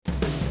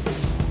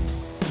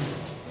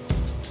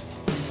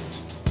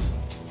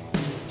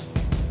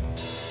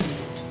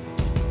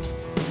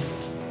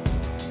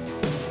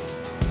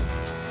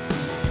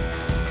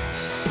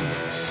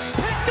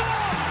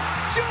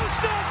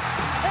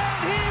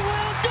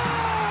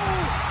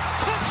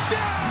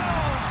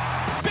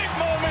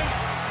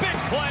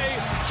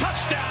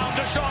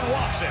Deshaun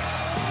Watson.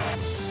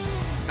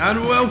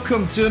 And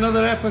welcome to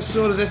another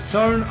episode of the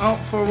Turn Up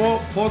For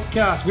What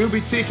podcast. We'll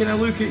be taking a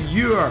look at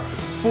your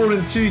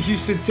 4-2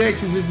 Houston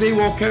Texans as they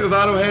walk out of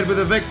Arrowhead with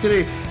a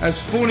victory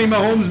as phony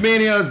Mahomes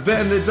mania has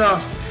bitten the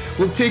dust.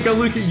 We'll take a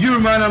look at your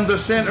man under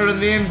centre in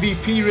the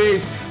MVP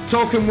race,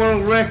 talking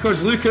world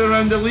records, looking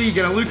around the league,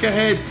 and a look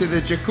ahead to the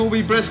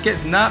Jacoby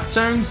Briskett's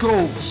Naptown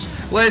Colts.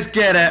 Let's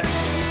get it.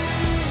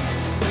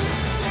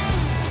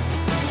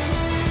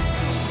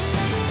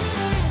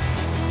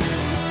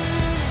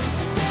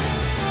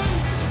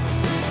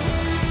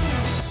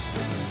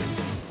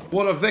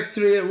 What a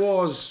victory it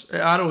was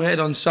at Arrowhead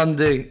on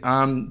Sunday.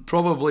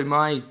 Probably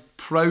my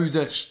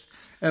proudest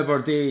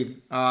ever day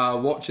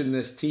watching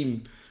this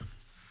team.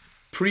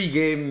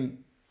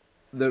 Pre-game,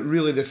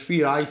 the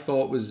fear I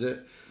thought was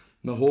that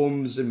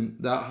Mahomes and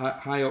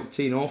that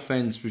high-octane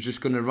offense was just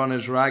going to run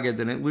us ragged,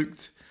 and it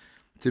looked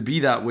to be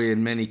that way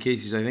in many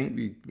cases. I think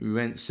we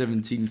went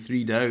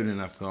 17-3 down,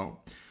 and I thought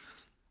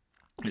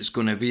it's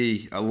going to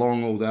be a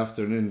long old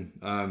afternoon.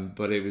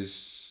 But it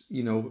was...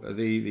 You know,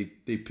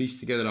 they pieced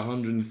together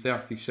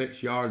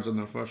 136 yards on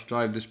their first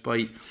drive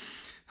despite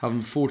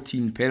having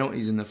 14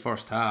 penalties in the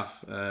first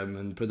half,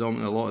 and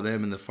predominantly a lot of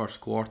them in the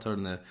first quarter.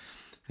 And I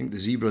think the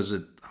Zebras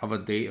have a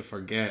day to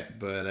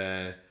forget,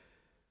 but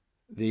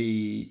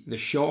the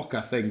shock, I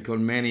think,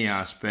 on many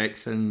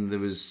aspects, and there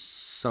was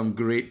some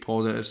great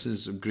positives and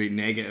some great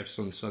negatives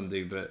on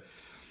Sunday, but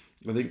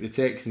I think the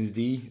Texans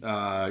D,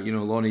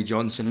 Lonnie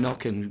Johnson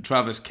knocking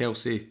Travis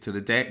Kelce to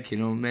the deck,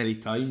 many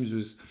times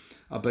was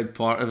a big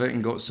part of it,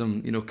 and got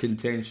some,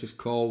 contentious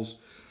calls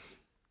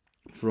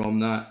from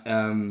that.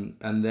 And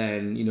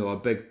then, a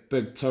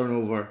big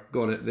turnover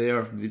got it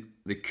there.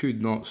 They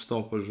could not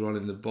stop us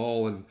running the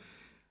ball, and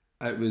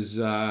it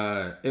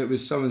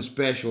was something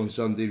special on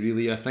Sunday,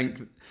 really. I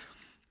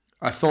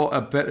thought a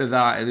bit of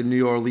that at the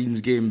New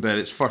Orleans game, but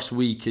it's first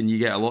week, and you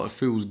get a lot of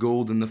fool's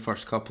gold in the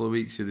first couple of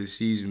weeks of the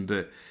season.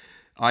 But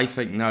I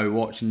think now,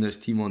 watching this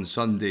team on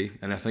Sunday,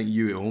 and I think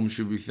you at home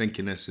should be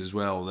thinking this as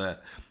well,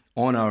 that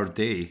on our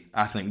day,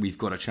 I think we've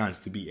got a chance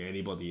to beat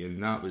anybody,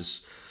 and that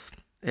was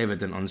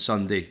evident on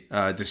Sunday,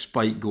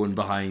 despite going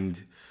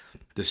behind,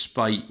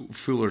 despite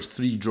Fuller's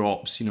 3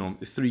 drops,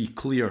 3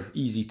 clear,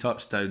 easy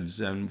touchdowns,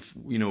 and,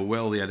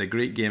 they had a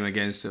great game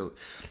against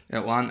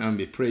Atlanta, and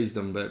we praised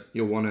them, but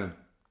you'll want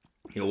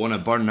to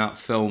burn that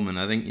film, and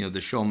I think,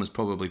 Deshaun was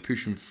probably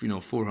pushing,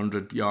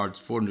 400 yards,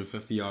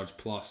 450 yards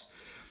plus,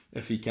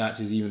 if he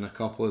catches even a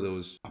couple of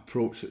those.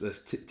 Approach that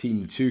this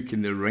team took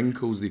and the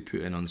wrinkles they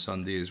put in on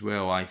Sunday as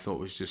well, I thought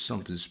was just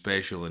something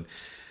special. And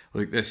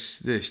like this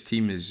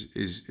team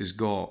is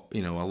got a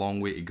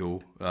long way to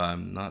go,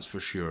 that's for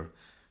sure.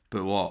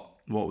 But what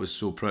was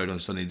so proud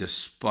on Sunday,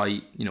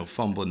 despite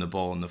fumbling the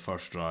ball on the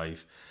first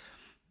drive,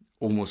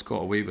 almost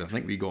got away with. I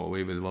think we got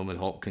away with one with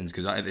Hopkins,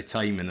 because at the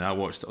time, and I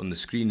watched it on the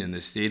screen in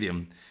the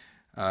stadium.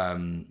 A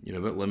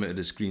bit limited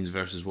the screens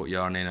versus what you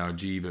are in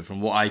NRG, but from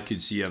what I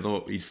could see, I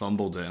thought he'd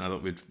fumbled it, and I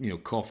thought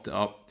we'd coughed it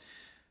up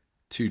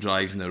 2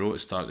 drives in a row to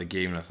start the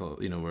game, and I thought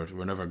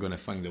we're never going to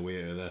find a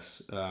way out of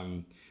this.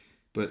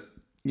 But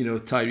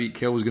Tyreek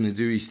Hill was going to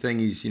do his thing.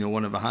 He's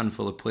one of a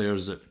handful of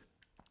players that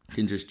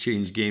can just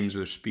change games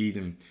with speed,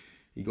 and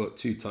he got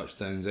 2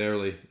 touchdowns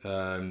early,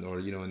 in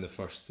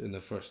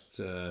the first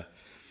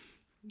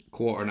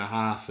quarter and a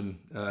half, and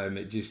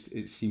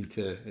it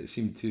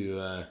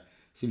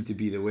seemed to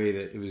be the way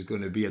that it was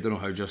going to be. I don't know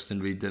how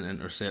Justin Reid didn't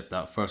intercept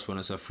that first one.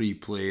 It's a free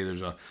play.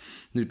 There's a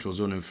neutral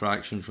zone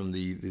infraction from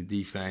the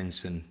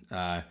defence, and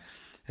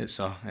it's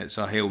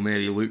a Hail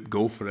Mary loop,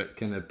 go for it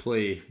kind of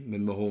play.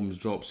 When Mahomes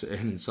drops it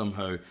in, and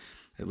somehow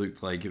it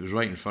looked like it was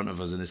right in front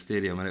of us in the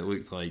stadium, and it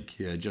looked like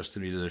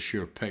Justin Reid had a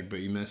sure pick, but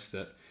he missed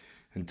it.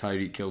 And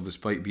Tyreek Hill,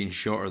 despite being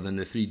shorter than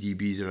the 3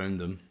 DBs around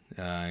him,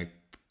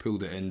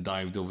 pulled it in,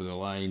 dived over the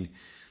line.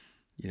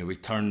 We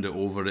turned it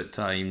over at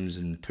times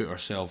and put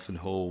ourselves in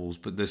holes.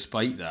 But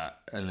despite that,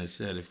 and I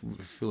said, if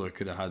Fuller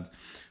could have had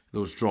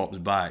those drops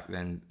back,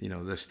 then,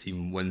 this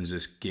team wins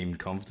this game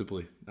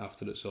comfortably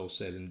after it's all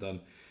said and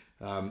done.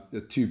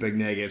 The 2 big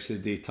negatives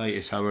of the day,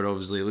 Titus Howard,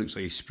 obviously, looks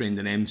like he sprained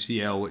an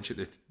MCL, which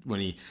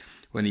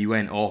when he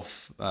went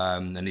off,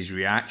 and his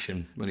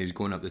reaction when he was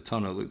going up the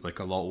tunnel, it looked like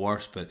a lot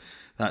worse. But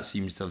that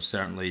seems to have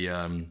certainly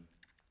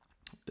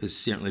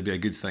be a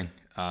good thing.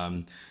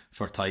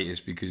 For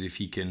Titus, because if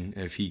he can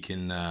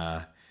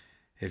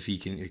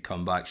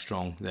come back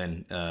strong,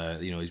 then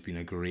he's been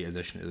a great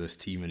addition to this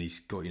team, and he's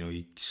got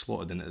he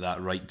slotted into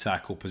that right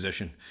tackle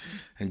position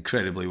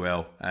incredibly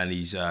well, and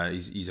he's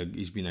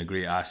been a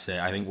great asset.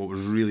 I think what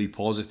was really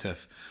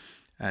positive,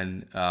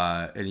 and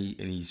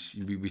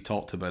we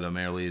talked about him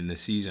early in the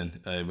season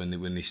when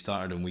they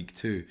started in week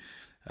 2.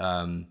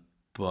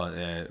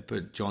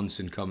 But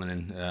Johnson coming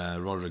in,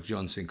 Roderick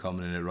Johnson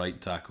coming in at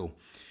right tackle.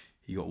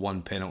 He got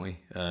 1 penalty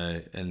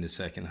in the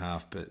second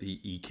half, but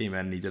he came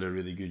in and he did a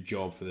really good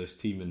job for this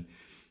team. And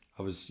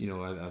I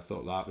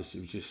thought it was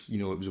just,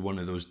 it was one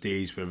of those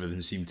days where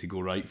everything seemed to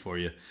go right for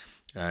you.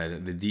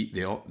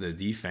 The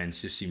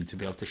defense just seemed to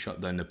be able to shut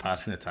down the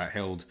passing attack.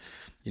 Held,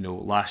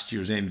 last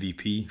year's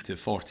MVP to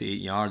 48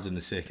 yards in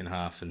the second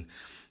half, and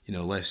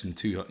less than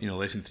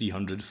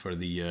 300 for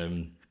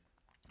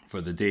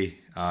the day.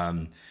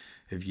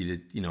 If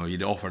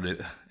you'd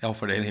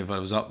offered any of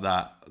us up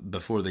that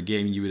before the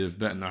game, you would have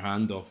bitten their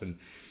hand off. And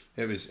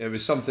it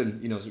was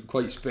something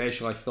quite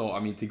special. I thought. I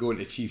mean, to go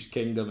into Chiefs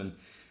Kingdom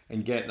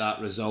and get that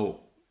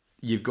result,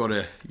 you've got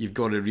to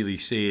really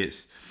say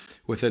it's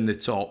within the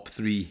top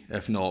three,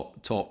 if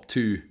not top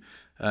two,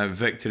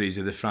 victories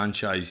of the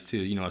franchise to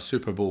a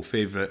Super Bowl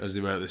favourite as they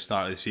were at the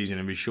start of the season,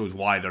 and we showed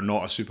why they're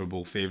not a Super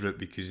Bowl favourite,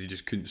 because they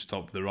just couldn't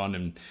stop the run,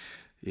 and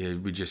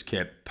we just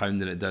kept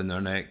pounding it down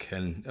their neck.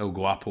 And El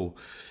Guapo,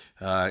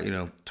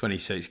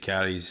 26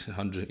 carries,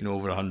 100,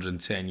 over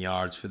 110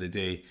 yards for the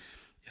day.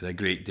 He had a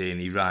great day, and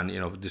he ran,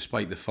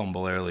 despite the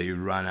fumble early, he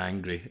ran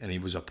angry, and he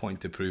was a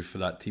point to prove for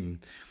that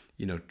team.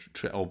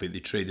 Albeit they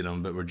traded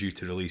him, but were due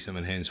to release him,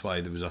 and hence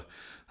why there was a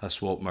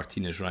swap.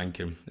 Martinez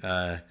Rankin,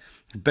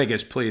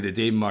 biggest play of the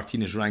day.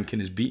 Martinez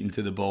Rankin is beaten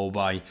to the ball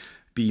by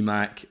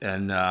B-Mac,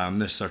 and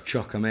Mr.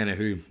 Chuck Amena,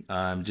 who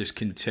just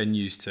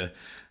continues to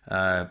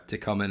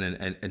come in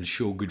and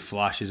show good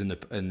flashes in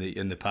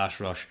the pass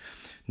rush,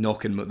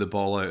 knocking the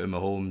ball out of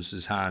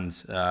Mahomes'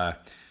 hands.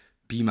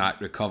 B-Mac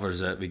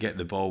recovers it. We get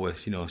the ball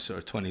with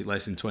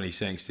less than 20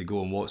 seconds to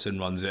go, and Watson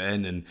runs it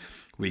in, and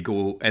we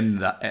go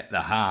at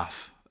the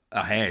half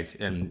ahead,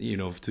 and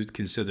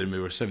considering we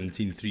were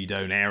 17-3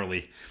 down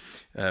early,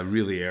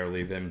 really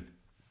early, then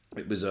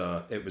it was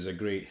a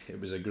great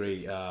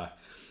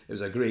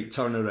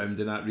turnaround,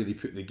 and that really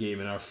put the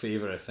game in our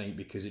favour, I think,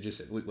 because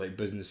it looked like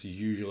business as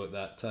usual at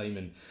that time.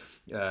 And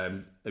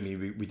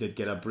we did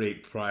get a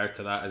break prior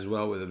to that as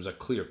well, where there was a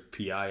clear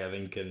PI, I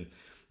think, and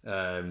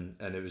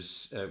it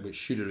was which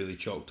should have really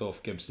chalked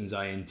off Gibson's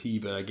INT,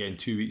 but again,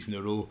 2 weeks in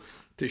a row,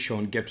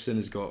 Deshaun Gibson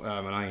has got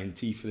an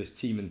INT for this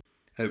team, and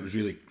it was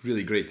really,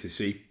 really great to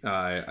see.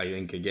 I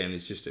think again,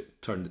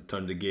 it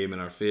turned the game in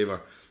our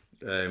favour,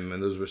 and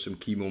those were some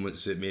key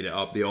moments that made it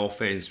up. The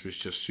offense was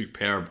just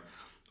superb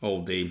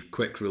all day.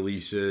 Quick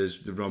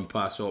releases, the run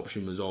pass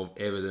option was all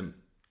evident.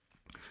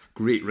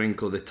 Great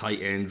wrinkle, the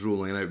tight end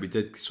rolling out. We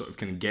did sort of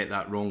kind of get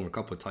that wrong a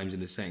couple of times in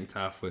the second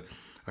half, with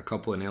a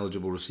couple of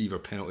ineligible receiver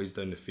penalties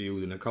down the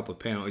field, and a couple of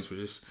penalties were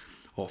just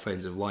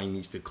offensive line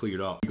needs to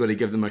clear up. You've got to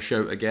give them a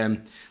shout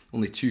again.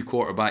 Only 2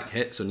 quarterback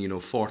hits on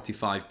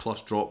 45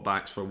 plus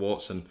dropbacks for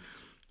Watson.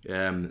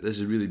 This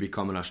is really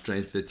becoming a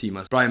strength of the team.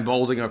 Brian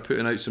Baldinger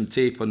putting out some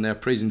tape on there,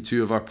 praising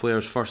 2 of our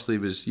players. Firstly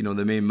was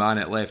the main man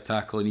at left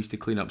tackle. He needs to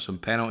clean up some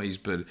penalties,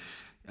 but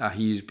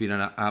he's been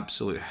an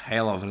absolute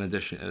hell of an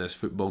addition to this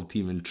football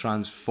team and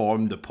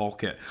transformed the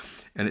pocket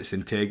and its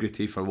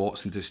integrity for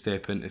Watson to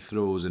step into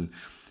throws, and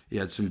he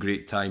had some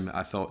great time.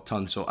 I thought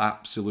Tunsil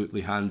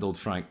absolutely handled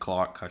Frank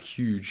Clark, a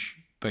huge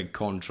big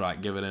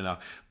contract given in a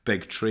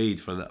big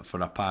trade for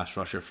a pass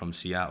rusher from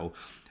Seattle,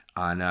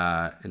 and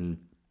I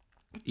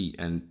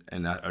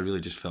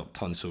really just felt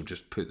Tunsil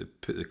just put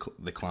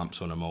the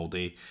clamps on him all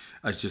day,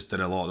 as just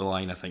did a lot of the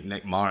line. I think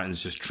Nick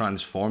Martin's just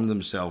transformed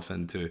himself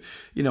into,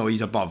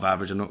 he's above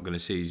average. I'm not going to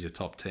say he's a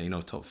top 10,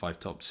 top 5,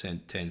 top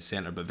 10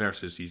 centre, but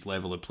versus his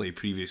level of play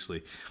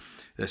previously,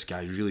 this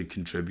guy's really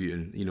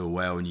contributing,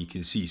 well, and you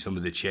can see some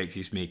of the checks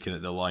he's making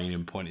at the line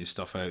and pointing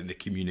stuff out, and the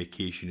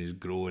communication is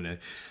growing,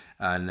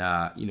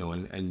 and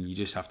you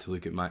just have to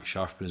look at Max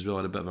Sharpen as well.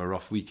 Had a bit of a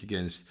rough week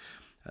against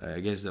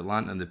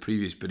Atlanta in the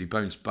previous, but he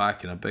bounced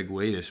back in a big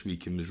way this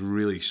week and was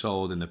really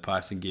solid in the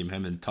passing game.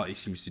 Him and Tutty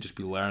seems to just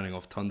be learning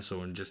off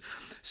Tunsil and just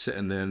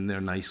sitting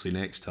there nicely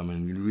next to him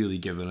and really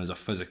giving us a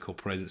physical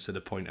presence at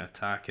the point of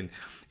attack, and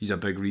he's a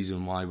big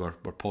reason why we're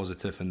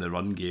positive in the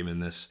run game,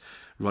 and this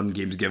run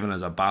game's given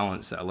us a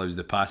balance that allows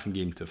the passing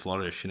game to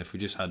flourish. And if we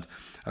just had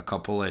a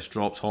couple less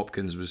drops,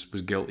 Hopkins was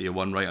guilty of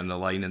one right on the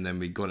line, and then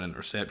we got an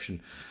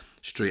interception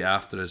straight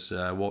after us.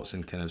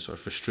 Watson kind of sort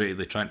of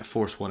frustratedly trying to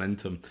force one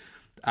into him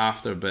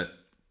after, but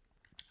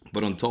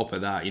on top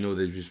of that,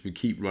 we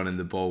keep running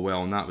the ball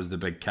well, and that was the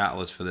big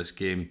catalyst for this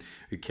game.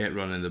 We kept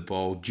running the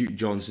ball. Duke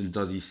Johnson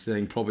does his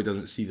thing, probably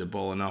doesn't see the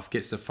ball enough,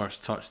 gets the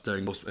first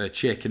touchdown,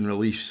 check and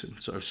release,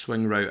 sort of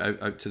swing route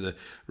out to the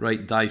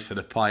right, dive for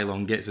the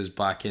pylon, gets us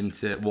back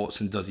into it.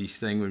 Watson does his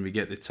thing when we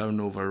get the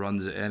turnover,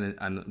 runs it in,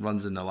 and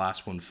runs in the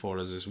last one for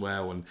us as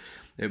well, and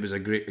it was a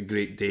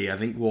great day. I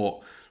think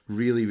what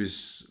really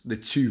was the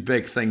 2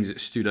 big things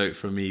that stood out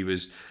for me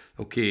was,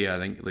 okay,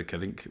 I'm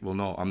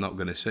not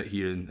going to sit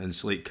here and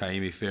slate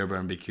Kaimi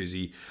Fairbairn because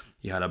he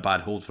had a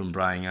bad hold from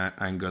Brian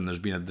Anger, and there's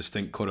been a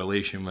distinct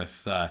correlation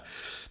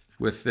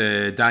with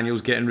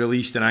Daniels getting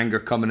released and Anger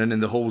coming in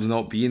and the holes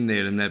not being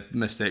there and the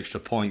missed extra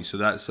points. So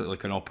that's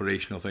like an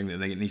operational thing that I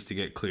think it needs to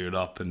get cleared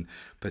up, and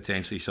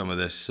potentially some of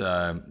this,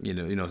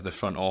 the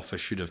front office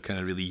should have kind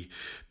of really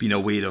been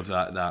aware of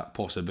that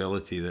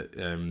possibility that,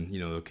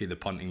 the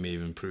punting may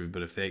have improved,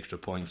 but if the extra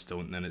points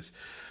don't, then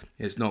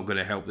it's not going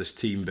to help this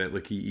team. But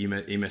look, he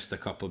missed a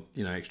couple of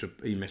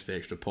he missed the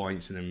extra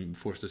points and then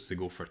forced us to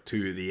go for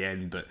two at the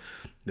end. But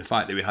the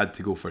fact that we had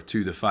to go for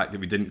two, the fact that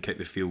we didn't kick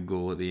the field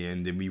goal at the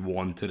end, and we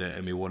wanted it,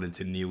 and we wanted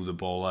to kneel the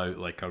ball out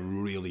like a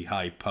really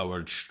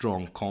high-powered,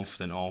 strong,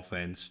 confident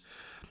offense,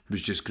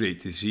 was just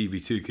great to see.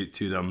 We took it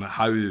to them.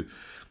 How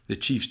the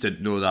Chiefs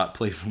didn't know that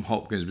play from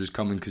Hopkins was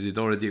coming, because they'd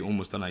already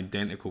almost an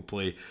identical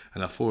play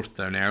and a fourth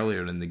down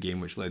earlier in the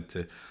game, which led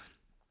to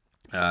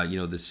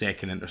the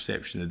second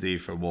interception of the day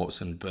for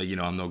Watson. But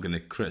I'm not going to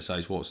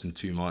criticise Watson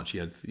too much. He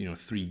had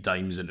 3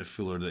 dimes into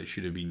Fuller that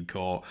should have been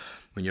caught.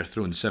 When you're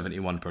throwing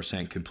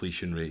 71%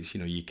 completion rates,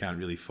 you can't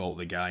really fault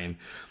the guy. And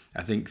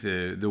I think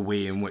the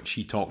way in which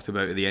he talked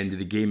about at the end of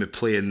the game of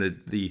playing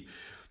the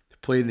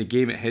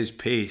game at his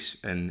pace,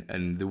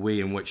 and the way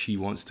in which he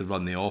wants to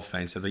run the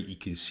offense, I think you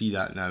can see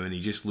that now. And he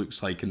just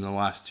looks like in the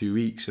last 2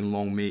 weeks, and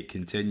long may it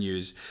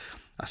continue,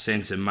 a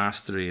sense of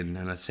mastery and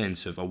a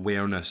sense of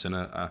awareness and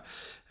a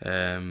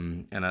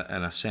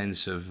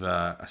sense of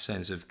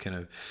kind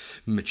of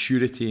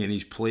maturity in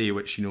his play,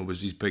 which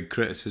was his big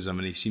criticism.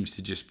 And he seems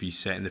to just be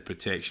setting the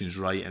protections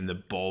right, and the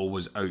ball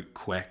was out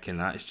quick,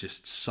 and that's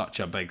just such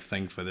a big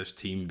thing for this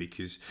team,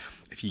 because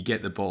if you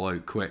get the ball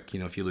out quick,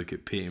 if you look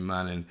at Peyton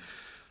Manning,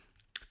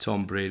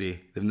 Tom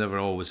Brady, they've never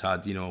always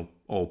had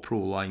all pro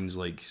lines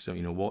like, so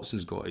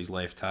Watson's got his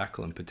left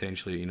tackle and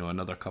potentially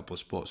another couple of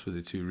spots with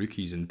the 2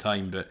 rookies in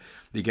time, but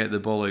they get the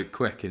ball out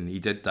quick, and he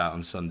did that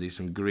on Sunday.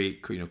 Some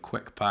great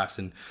quick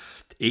passing.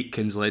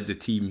 Aikens led the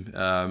team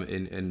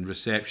in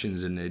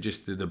receptions, and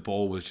the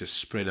ball was just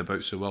spread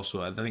about so well.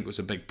 So I think it was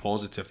a big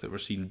positive that we're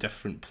seeing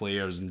different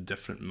players and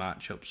different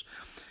matchups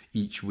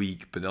each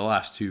week. But the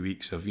last 2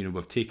 weeks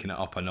we've taken it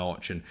up a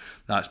notch, and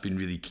that's been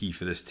really key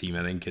for this team,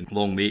 I think. And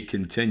long may it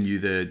continue.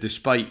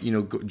 Despite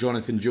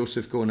Jonathan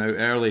Joseph going out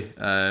early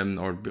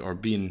or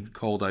being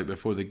called out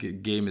before the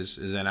game is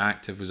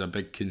inactive, was a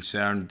big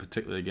concern,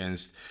 particularly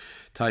against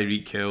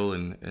Tyreek Hill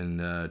and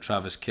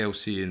Travis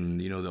Kelce, and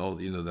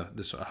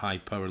the sort of high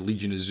power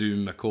Legion of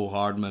Zoom. McCole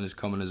Hardman is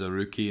coming as a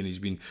rookie, and he's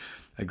been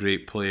a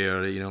great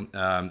player,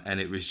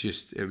 and it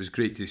was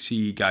great to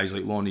see guys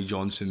like Lonnie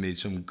Johnson made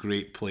some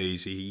great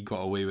plays. He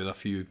got away with a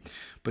few,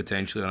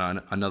 potentially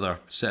on another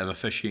set of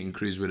officiating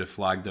crews would have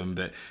flagged him,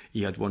 but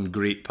he had one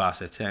great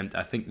pass attempt.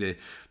 I think the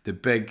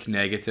big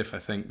negative, I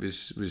think,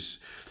 was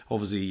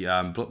obviously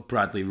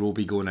Bradley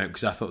Roby going out,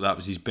 because I thought that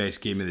was his best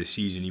game of the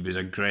season. He was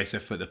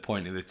aggressive at the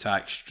point of the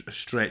attack,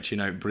 stretching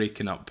out,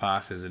 breaking up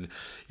passes, and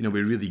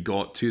we really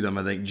got to them.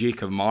 I think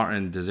Jacob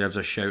Martin deserves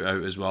a shout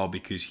out as well,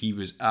 because he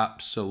was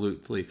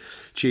absolutely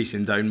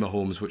chasing down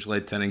Mahomes, which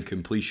led to an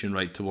incompletion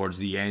right towards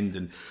the end.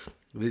 And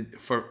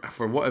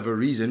for whatever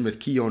reason, with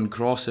Keon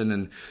crossing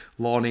and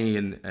Lonnie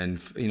and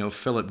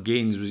Philip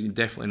Gaines was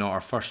definitely not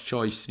our first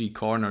choice 3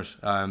 corners,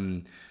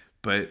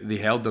 but they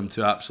held them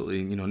to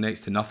absolutely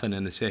next to nothing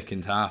in the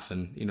second half,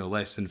 and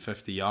less than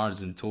 50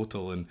 yards in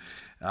total. And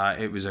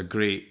it was a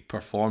great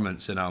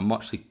performance, and a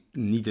much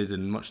needed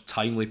and much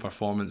timely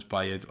performance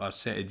by a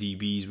set of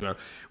DBs, where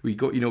we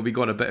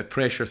got a bit of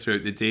pressure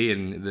throughout the day,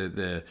 and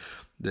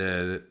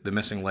the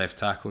missing left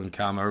tackle and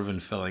Cam Irvin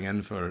filling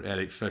in for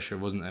Eric Fisher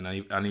wasn't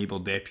an unable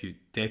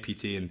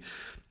deputy, and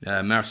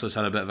Merciless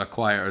had a bit of a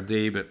quieter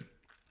day, but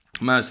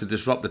managed to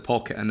disrupt the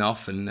pocket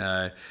enough, and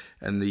the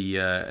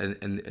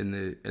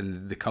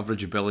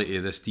coverage ability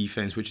of this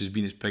defense, which has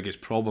been its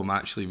biggest problem,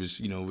 actually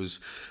was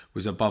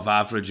above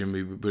average, and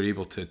we were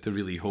able to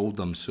really hold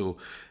them. So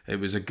it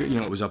was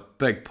a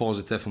big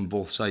positive on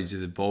both sides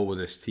of the ball with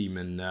this team,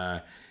 and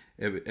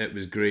it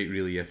was great,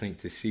 really, I think,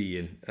 to see.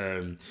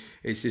 And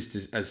it's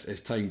just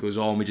as time goes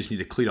on, we just need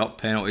to clear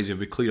up penalties. If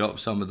we clear up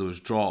some of those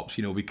drops,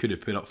 we could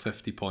have put up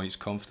 50 points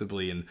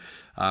comfortably. And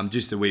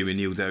just the way we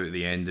nailed it out at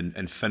the end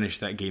and finished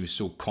that game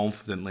so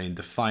confidently and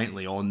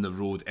defiantly on the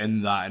road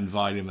in that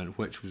environment,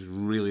 which was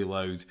really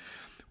loud,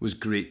 was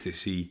great to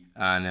see.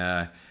 And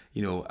I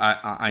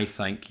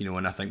think,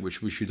 and I think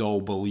which we should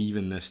all believe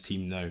in this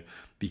team now,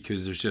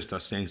 because there's just a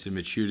sense of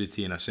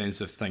maturity and a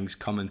sense of things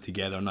coming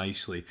together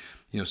nicely.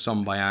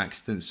 Some by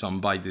accident, some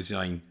by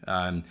design.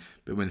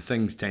 But when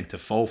things tend to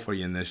fall for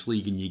you in this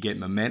league, and you get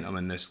momentum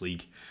in this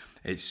league,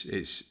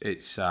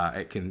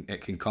 it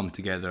can come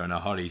together in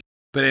a hurry.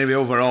 But anyway,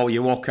 overall,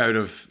 you walk out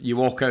of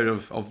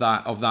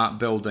that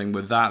building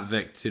with that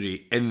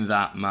victory in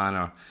that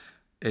manner.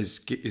 Is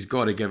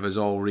got to give us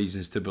all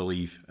reasons to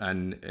believe,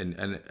 and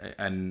I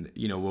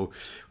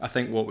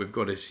think what we've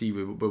got to see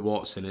with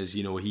Watson is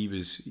he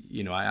was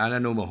and I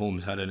know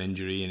Mahomes had an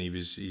injury and he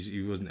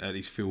wasn't at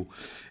his full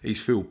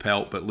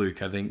pelt, but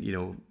look, I think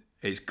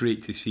it's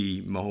great to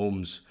see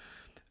Mahomes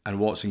and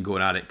Watson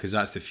going at it, because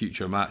that's the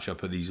future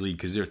matchup of these leagues,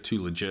 because they're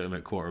 2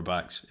 legitimate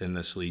quarterbacks in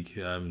this league.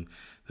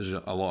 There's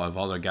a lot of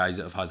other guys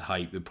that have had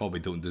hype that probably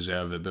don't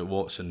deserve it, but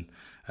Watson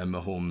and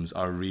Mahomes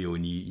are real,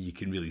 and you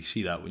can really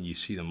see that when you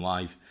see them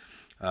live.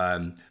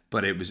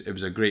 But it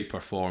was a great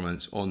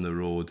performance on the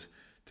road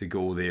to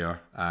go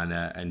there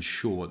and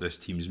show what this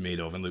team's made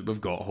of. And look,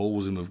 we've got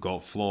holes and we've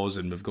got flaws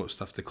and we've got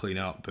stuff to clean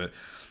up, but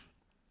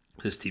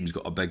this team's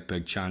got a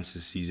big chance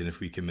this season if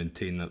we can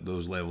maintain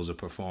those levels of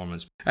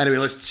performance. Anyway,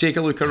 let's take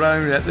a look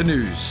around at the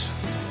news.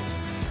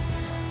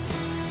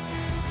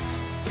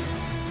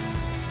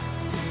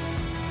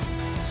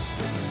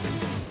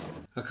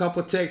 A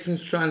couple of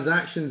Texans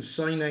transactions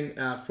signing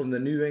from the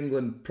New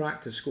England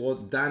practice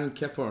squad. Dan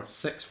Kipper,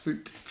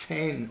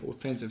 6'10"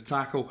 offensive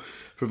tackle,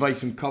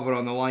 provides some cover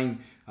on the line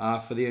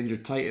for the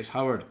injured Titus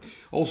Howard.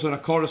 Also in a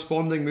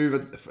corresponding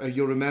move,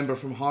 you'll remember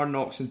from Hard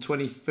Knocks in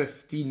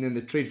 2015 in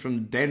the trade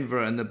from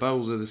Denver and the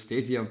Bills of the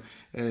stadium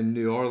in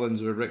New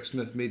Orleans, where Rick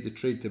Smith made the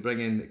trade to bring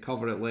in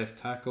cover at left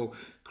tackle.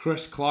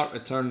 Chris Clark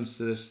returns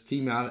to this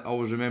team. I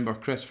always remember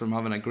Chris from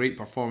having a great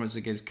performance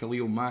against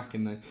Khalil Mack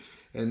in the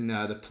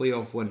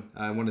playoff win,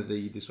 one of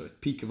the sort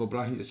of peak of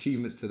O'Brien's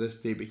achievements to this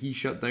day. But he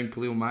shut down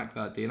Khalil Mack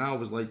that day, and I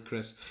always liked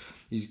Chris.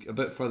 He's a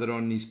bit further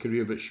on in his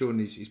career, but shown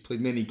he's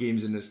played many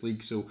games in this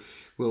league. So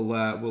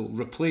we'll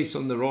replace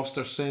on the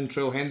roster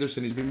Centrell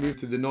Henderson. He's been moved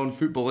to the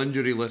non-football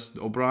injury list.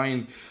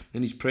 O'Brien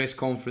in his press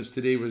conference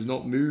today was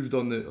not moved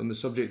on the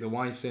subject of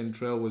why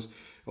Centrell was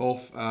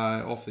off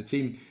the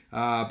team,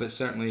 but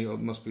certainly it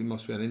must be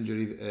an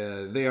injury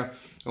there.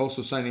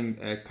 Also signing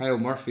Kyle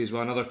Murphy as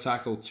well, another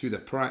tackle to the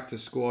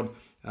practice squad,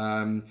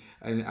 and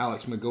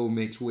Alex McGill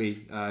makes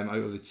way out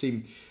of the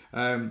team.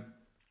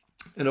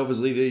 And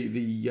obviously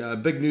the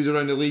big news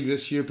around the league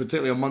this year,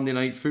 particularly on Monday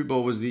Night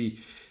Football, was the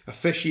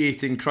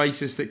officiating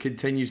crisis that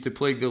continues to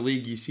plague the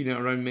league. You've seen it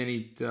around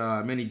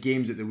many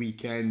games at the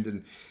weekend,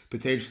 and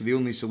potentially the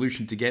only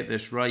solution to get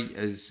this right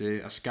is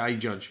a Sky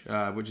Judge,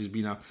 which has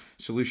been a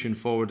solution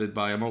forwarded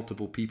by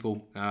multiple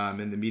people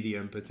in the media,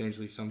 and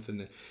potentially something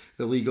that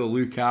the league will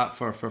look at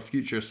for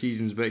future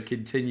seasons. But it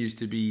continues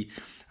to be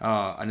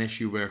an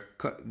issue where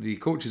the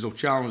coaches will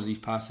challenge these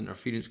pass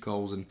interference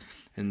calls, and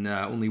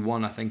only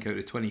one, I think, out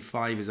of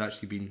 25 has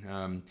actually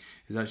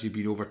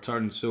been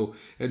overturned. So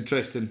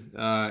interesting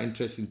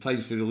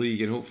times for the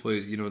league, and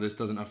hopefully this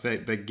doesn't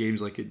affect big games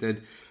like it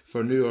did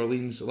for New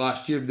Orleans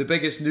last year. The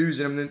biggest news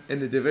in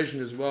the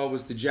division as well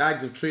was the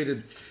Jags have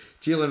traded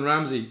Jalen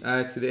Ramsey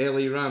to the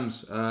LA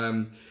Rams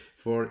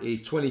for a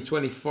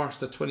 2020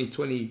 first, a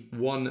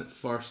 2021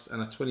 first,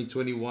 and a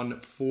 2021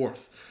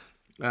 fourth.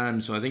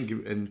 So I think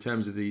in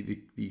terms of the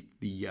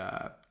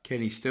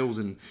Kenny Stills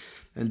and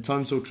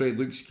Tunsil trade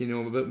looks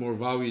a bit more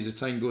value as the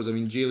time goes. I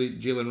mean,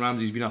 Jalen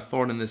Ramsey's been a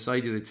thorn in the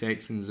side of the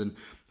Texans, and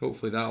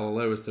hopefully that'll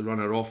allow us to run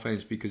our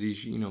offense, because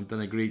he's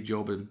done a great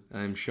job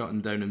in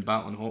shutting down and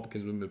battling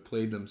Hopkins when we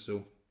played them.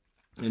 So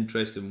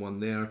interesting one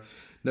there.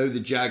 Now the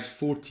Jags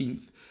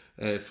 14th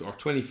or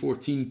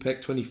 2014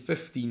 pick,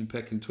 2015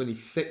 pick, and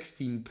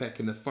 2016 pick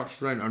in the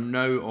first round are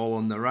now all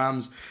on the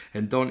Rams,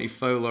 and Dante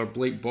Fowler,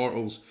 Blake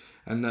Bortles,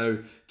 and now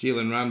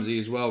Jalen Ramsey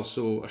as well.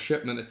 So a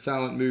shipment of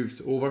talent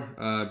moved over,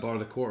 bar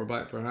the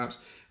quarterback perhaps,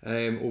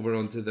 over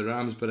onto the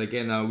Rams. But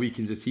again, that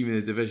weakens the team in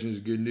the division. Is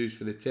good news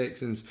for the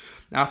Texans.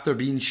 After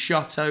being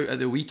shut out at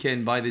the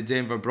weekend by the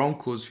Denver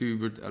Broncos, who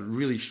would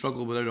really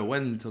struggled without a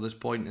win until this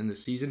point in the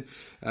season,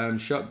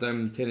 shut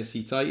down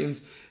Tennessee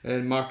Titans.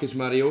 And Marcus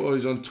Mariota,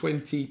 who's on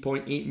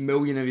 $20.8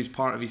 million of his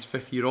part of his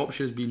fifth-year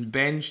option, has been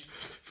benched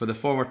for the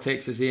former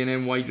Texas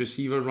A&M wide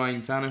receiver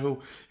Ryan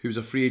Tannehill, who's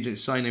a free agent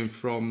signing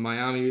from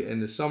Miami in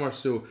the summer.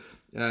 So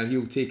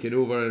he'll take it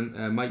over.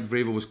 And Mike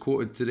Vrabel was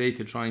quoted today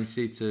to try and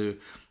say the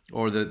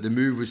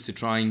move was to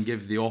try and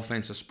give the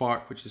offense a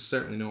spark, which has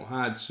certainly not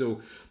had.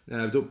 So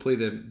don't play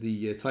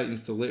the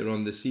Titans till later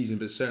on this season,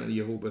 but certainly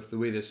you hope with the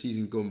way this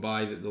season's going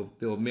by that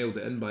they'll have mailed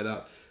it in by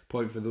that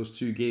point for those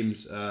two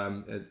games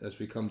as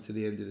we come to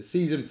the end of the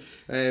season.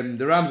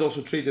 The Rams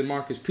also traded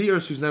Marcus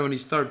Peters, who's now on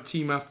his third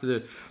team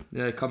after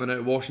coming out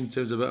of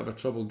Washington. Was a bit of a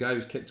troubled guy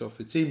who's kicked off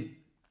the team.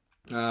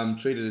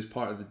 Traded as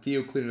part of the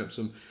deal, clearing up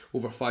some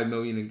over $5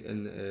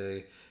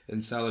 million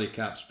in salary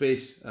cap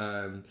space,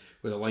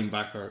 with a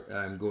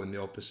linebacker going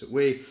the opposite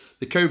way.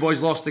 The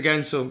Cowboys lost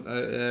again, so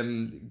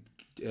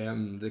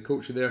the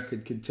coach there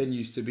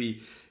continues to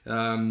be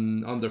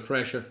under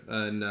pressure,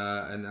 and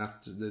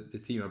after the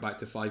team are back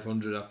to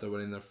 500 after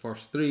winning their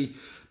first three.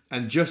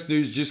 And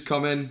news just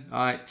come in.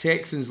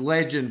 Texans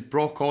legend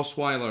Brock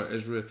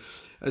Osweiler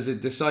has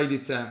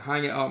decided to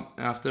hang it up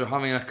after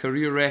having a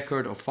career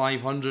record of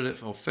 500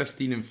 of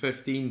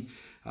 15-15.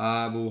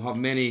 We'll have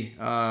many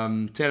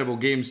terrible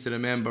games to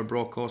remember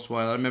Brock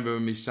Osweiler. I remember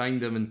when we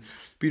signed him and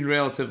been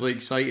relatively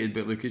excited,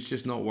 but look, it's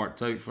just not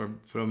worked out for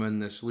him in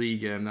this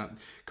league. And that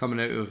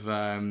coming out of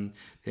the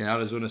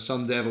Arizona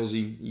Sun Devils,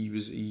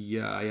 he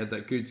had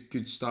that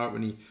good start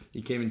when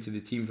he came into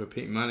the team for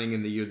Peyton Manning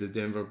in the year the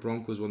Denver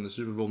Broncos won the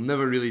Super Bowl.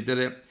 Never really did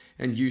it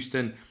in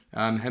Houston.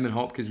 Him and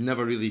Hopkins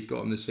never really got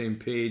on the same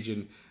page,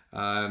 and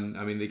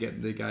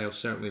the guy will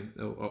certainly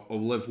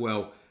will live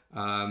well.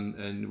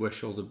 And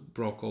wish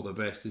Brock all the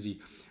best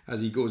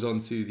as he goes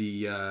on to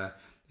the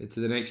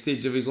next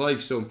stage of his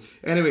life. So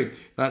anyway,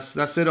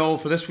 that's it all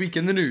for this week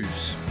in the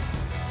news.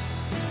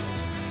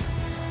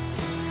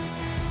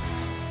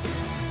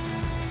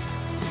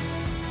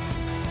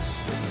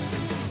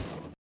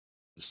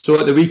 So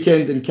at the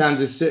weekend in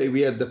Kansas City,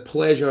 we had the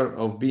pleasure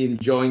of being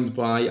joined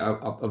by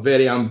a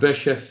very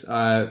ambitious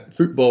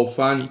football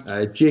fan.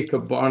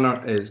 Jacob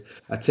Barner is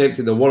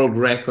attempting the world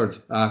record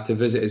to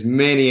visit as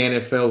many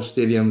NFL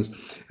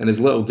stadiums in as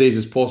little days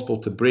as possible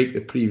to break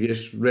the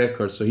previous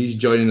record. So he's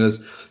joining us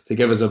to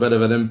give us a bit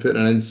of an input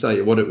and insight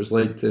of what it was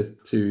like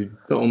to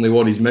not only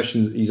what his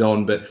missions he's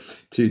on, but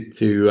to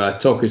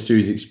talk us through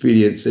his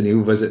experience. And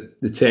he'll visit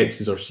the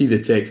Texans or see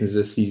the Texans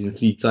this season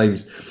 3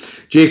 times.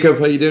 Jacob,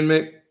 how you doing,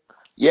 mate?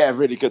 Yeah,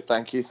 really good,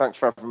 thank you. Thanks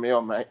for having me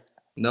on, mate.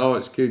 No,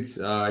 it's good.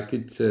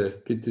 Good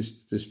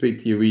to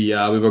speak to you.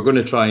 We were going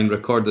to try and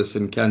record this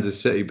in Kansas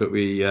City, but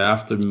we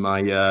after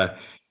my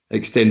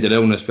extended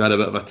illness, we had a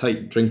bit of a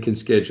tight drinking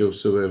schedule,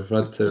 so we've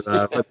had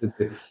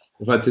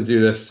to do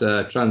this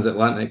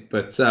transatlantic.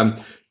 But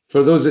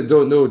for those that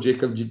don't know,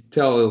 Jacob, you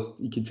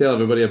can tell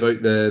everybody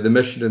about the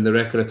mission and the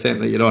record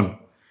attempt that you're on.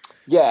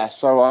 Yeah,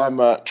 so I'm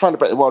trying to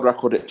break the world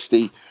record. It's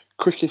the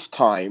quickest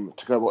time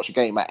to go watch a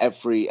game at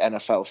every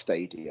NFL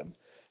stadium.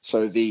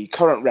 So the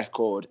current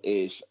record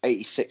is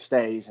 86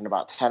 days and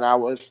about 10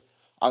 hours.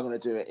 I'm going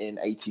to do it in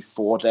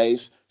 84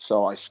 days.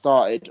 So I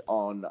started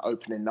on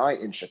opening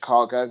night in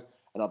Chicago,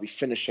 and I'll be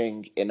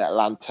finishing in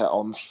Atlanta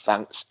on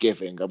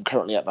Thanksgiving. I'm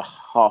currently at the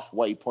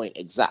halfway point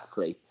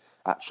exactly.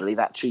 Actually,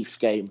 that Chiefs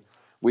game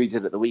we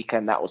did at the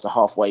weekend, that was the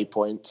halfway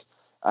point.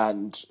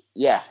 And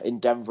yeah, in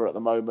Denver at the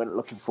moment,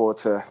 looking forward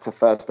to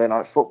Thursday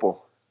night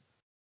football.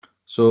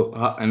 So,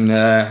 and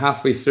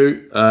halfway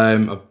through,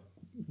 I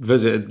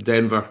visited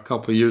Denver a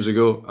couple of years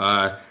ago.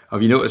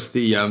 Have you noticed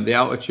the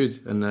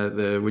altitude and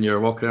the when you're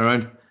walking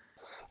around?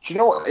 Do you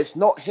know what? It's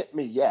not hit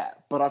me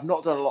yet, but I've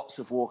not done lots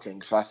of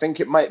walking, so I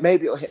think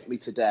maybe it'll hit me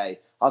today.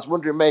 I was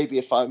wondering maybe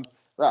if I've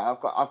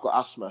got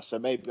asthma, so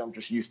maybe I'm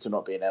just used to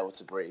not being able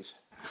to breathe.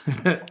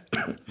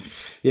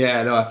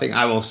 Yeah, no, I think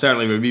I will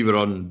certainly. When we were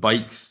on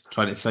bikes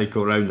trying to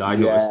cycle around, I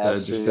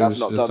noticed. I've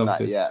not done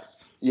that yet.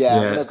 Yeah,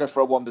 I'm gonna go for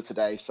a wander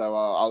today, so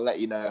I'll let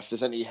you know if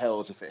there's any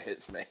hills if it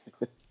hits me.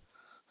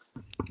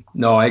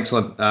 No,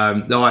 excellent.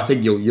 No, I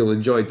think you'll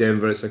enjoy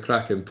Denver. It's a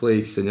cracking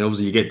place, and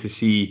obviously you get to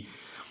see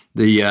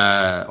the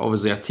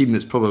obviously a team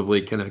that's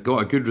probably kind of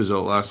got a good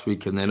result last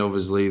week, and then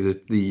obviously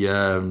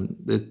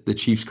the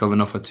Chiefs coming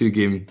off a two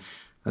game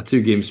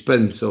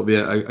spin, so it'll be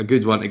a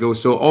good one to go.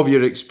 So, of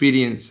your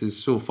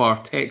experiences so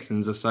far,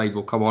 Texans aside,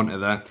 we'll come on to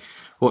that.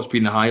 What's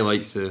been the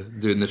highlights of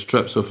doing this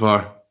trip so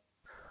far?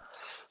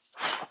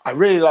 I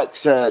really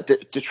liked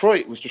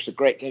Detroit. Was just a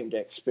great game day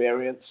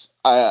experience.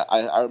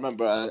 I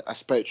remember I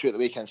spoke to you at the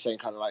weekend saying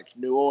kind of like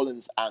New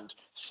Orleans and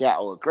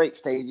Seattle are great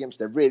stadiums.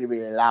 They're really,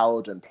 really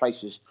loud and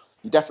places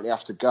you definitely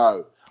have to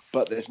go.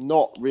 But there's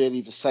not really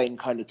the same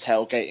kind of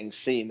tailgating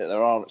scene that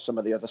there are at some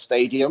of the other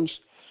stadiums.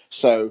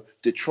 So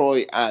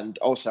Detroit and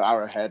also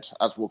Arrowhead,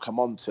 as we'll come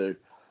on to,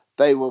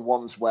 they were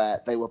ones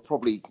where they were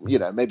probably,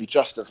 maybe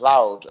just as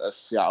loud as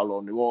Seattle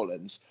or New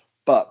Orleans,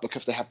 but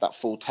because they had that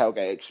full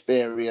tailgate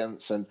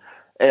experience and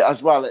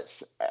as well,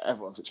 it's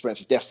everyone's experience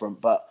is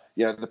different, but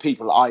the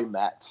people I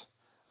met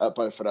at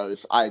both of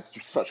those, I had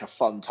just such a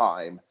fun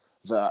time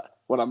that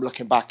when I'm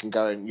looking back and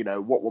going,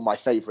 what were my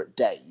favourite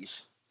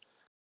days?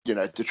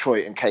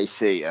 Detroit and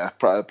KC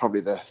are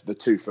probably the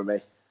two for me.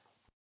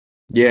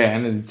 Yeah,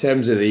 and in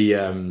terms of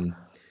the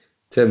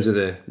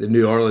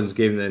New Orleans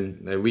game,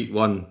 then week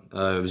one,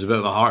 it was a bit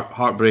of a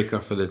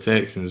heartbreaker for the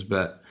Texans,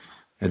 but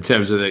in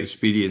terms of the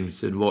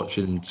experience and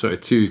watching sort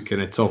of two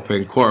kind of top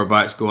end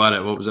quarterbacks go at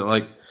it, what was it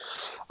like?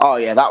 Oh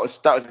yeah, that was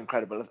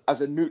incredible. As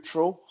a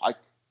neutral,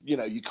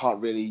 you can't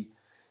really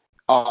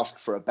ask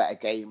for a better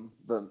game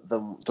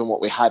than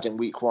what we had in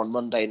week one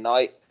Monday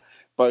night.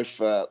 Both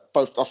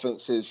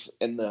offenses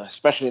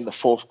especially in the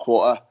fourth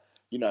quarter,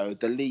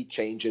 the lead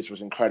changes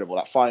was incredible.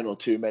 That final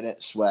 2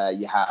 minutes where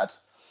you had,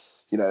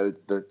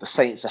 the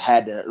Saints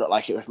ahead and it looked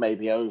like it was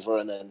maybe over,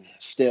 and then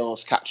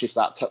Stills catches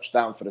that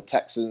touchdown for the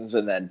Texans,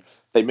 and then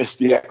they missed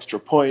the extra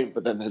point,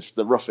 but then there's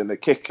the roughing the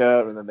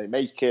kicker, and then they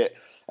make it.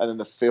 And then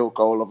the field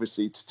goal,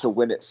 obviously, to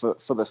win it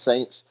for the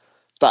Saints.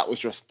 That was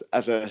just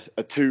as a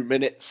 2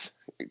 minutes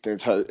in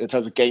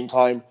terms of game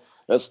time.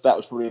 That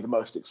was probably the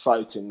most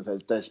exciting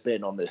there's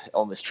been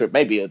on this trip.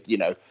 Maybe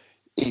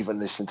even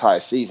this entire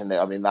season.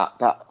 I mean that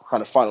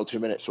kind of final 2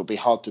 minutes will be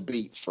hard to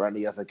beat for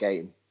any other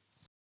game.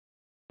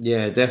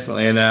 Yeah,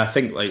 definitely, and I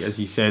think as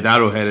you said,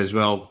 Arrowhead as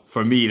well.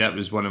 For me, that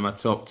was one of my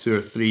top 2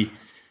 or 3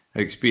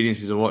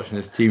 experiences of watching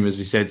this team. As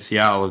you said,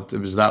 Seattle.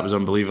 That was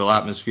unbelievable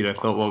atmosphere. I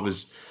thought what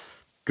was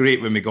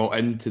great when we got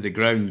into the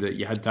ground that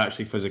you had to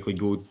actually physically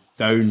go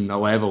down a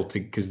level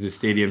because the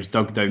stadium's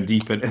dug down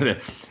deep into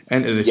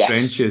the yes.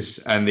 trenches,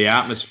 and the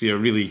atmosphere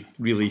really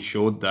really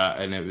showed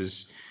that, and it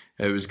was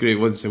great.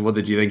 What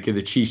did you think of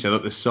the Chiefs? I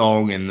thought the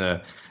song and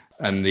the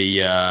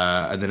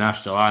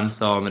national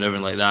anthem and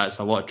everything like that, it's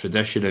a lot of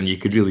tradition and you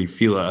could really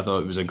feel it. I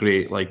thought it was a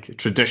great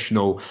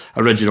traditional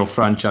original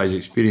franchise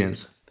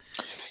experience.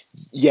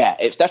 Yeah,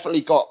 it's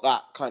definitely got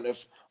that kind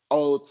of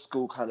old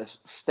school kind of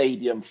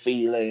stadium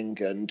feeling,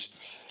 and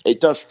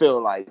it does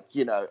feel like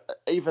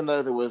even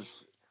though there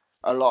was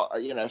a lot,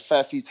 a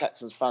fair few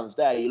Texans fans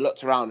there. You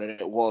looked around and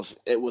it was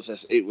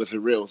a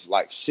real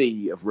like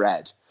sea of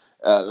red.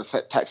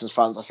 The Texans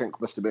fans, I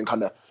think, must have been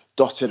kind of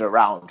dotted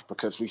around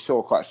because we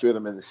saw quite a few of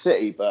them in the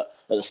city, but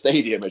at the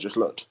stadium it just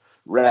looked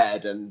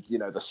red, and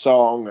the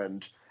song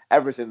and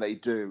everything they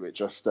do, it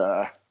just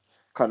it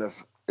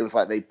was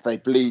like they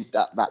bleed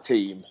that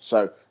team.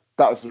 So it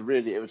was a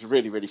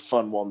really really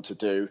fun one to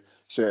do.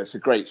 So it's a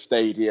great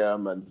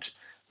stadium, and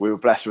we were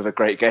blessed with a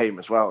great game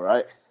as well,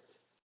 right?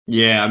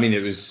 Yeah, I mean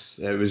it was.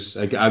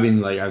 I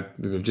mean,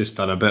 we've just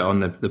done a bit on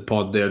the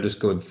pod there, just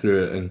going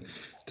through it, and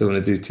don't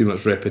want to do too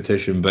much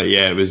repetition. But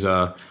yeah, it was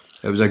a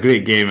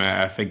great game.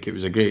 I think it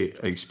was a great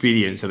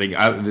experience. I think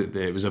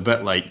it was a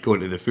bit like going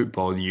to the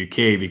football in the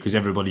UK because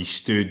everybody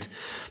stood.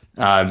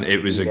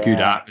 It was a good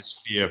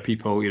atmosphere.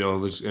 People, it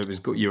was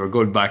you were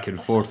going back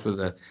and forth with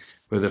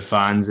the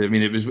fans. I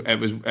mean, it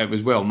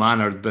was well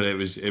mannered, but it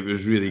was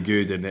really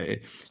good, and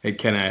it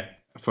kind of.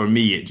 For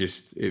me,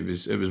 it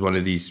was one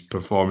of these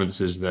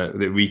performances that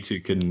we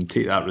took and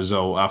take that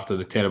result after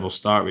the terrible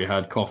start we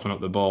had, coughing up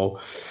the ball,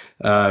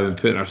 and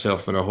putting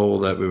ourselves in a hole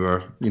that we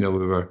were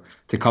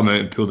to come out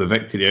and pull the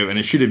victory out. And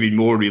it should have been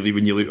more really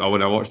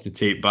when I watched the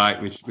tape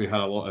back, which we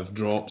had a lot of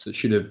drops that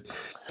should have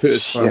put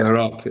us further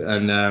up.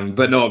 And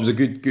but no, it was a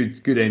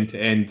good end to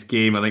end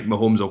game. I think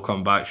Mahomes will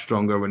come back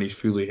stronger when he's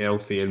fully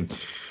healthy, and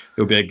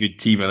they'll be a good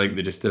team. I think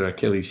they just did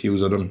Achilles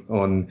heels on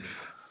him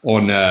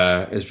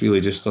it's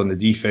really just on the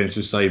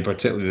defensive side,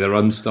 particularly the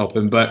run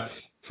stopping. But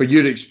for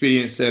your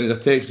experience then, as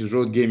a Texas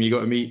Road game, you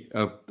got to meet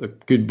a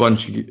good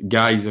bunch of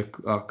guys, a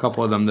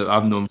couple of them that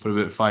I've known for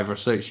about 5 or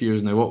 6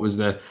 years now. What was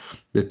the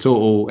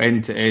total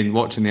end to end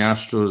watching the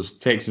Astros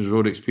Texas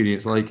Road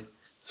experience like?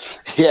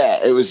 Yeah,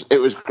 it was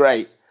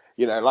great.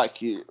 Like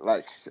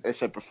I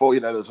said before,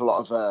 there's a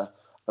lot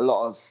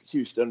of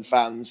Houston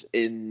fans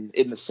in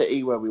the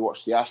city where we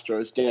watched the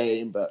Astros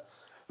game. But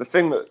the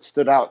thing that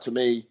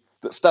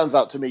stands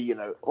out to me,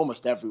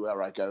 almost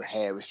everywhere I go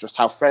here, is just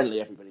how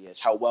friendly everybody is,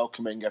 how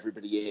welcoming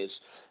everybody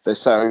is. They're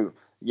so,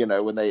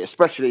 when they,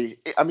 especially,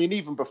 I mean,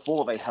 even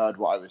before they heard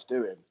what I was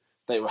doing,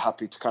 they were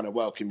happy to kind of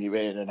welcome you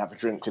in and have a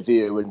drink with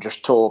you and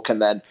just talk.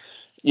 And then,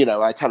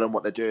 I tell them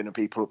what they're doing, and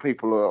people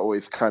are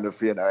always kind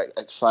of,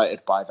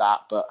 excited by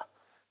that. But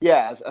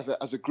yeah,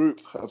 as a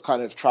group of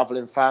kind of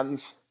traveling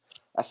fans,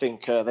 I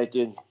think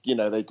they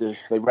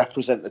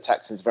represent the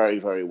Texans very,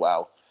 very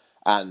well.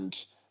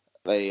 And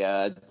they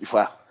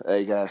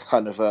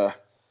kind of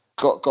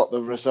got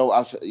the result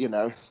as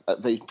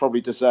they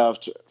probably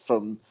deserved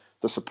from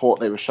the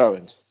support they were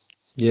showing.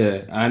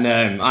 Yeah, and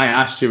I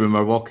asked you when we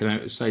were walking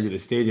outside of the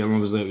stadium,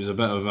 obviously it was a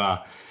bit of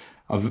a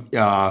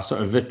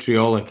sort of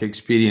vitriolic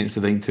experience,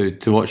 I think,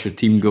 to watch your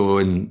team go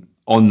and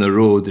on the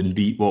road and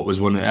beat what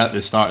was at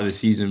the start of the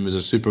season was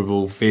a Super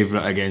Bowl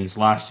favourite against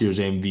last year's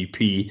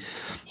MVP.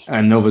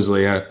 And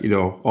obviously,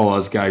 all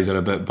us guys are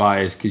a bit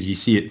biased because you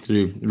see it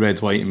through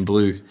red, white and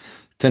blue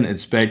tinted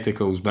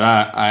spectacles. But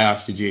I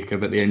asked you,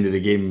 Jacob, at the end of the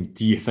game,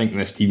 do you think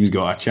this team's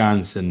got a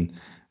chance? And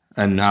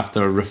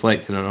after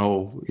reflecting on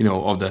all,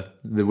 of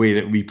the way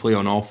that we play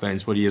on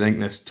offense, what do you think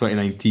this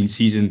 2019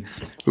 season?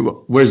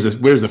 Where's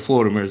the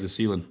floor and where's the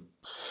ceiling?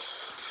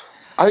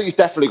 I think he's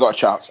definitely got a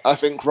chance. I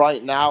think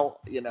right now,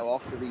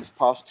 after these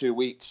past 2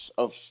 weeks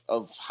of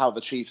how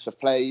the Chiefs have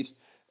played,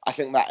 I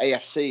think that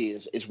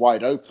AFC is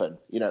wide open.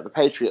 The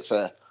Patriots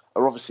are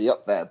obviously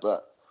up there,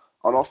 but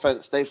on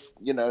offense,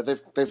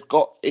 they've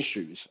got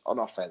issues on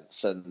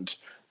offense, and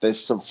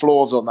there's some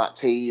flaws on that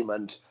team.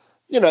 And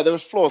there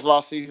was flaws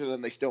last season,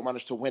 and they still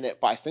managed to win it.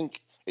 But I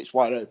think it's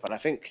wide open. I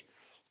think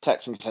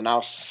Texans are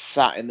now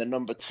sat in the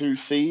number 2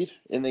 seed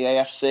in the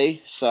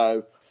AFC.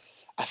 So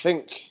I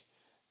think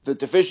the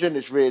division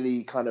is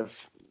really kind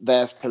of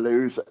theirs to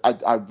lose.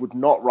 I would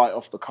not write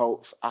off the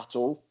Colts at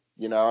all.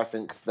 I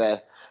think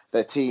their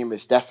team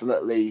is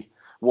definitely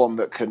one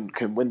that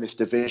can win this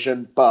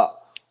division, but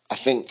I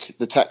think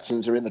the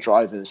Texans are in the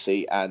driving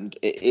seat, and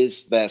it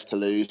is theirs to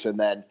lose. And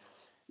then,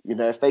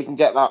 if they can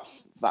get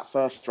that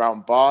first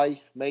round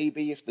bye,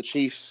 maybe if the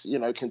Chiefs,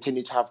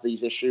 continue to have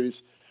these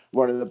issues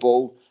running the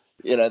ball,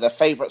 they're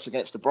favourites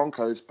against the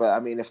Broncos. But I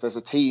mean, if there's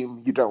a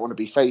team you don't want to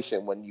be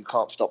facing when you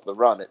can't stop the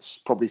run,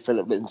 it's probably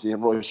Philip Lindsay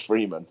and Royce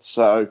Freeman.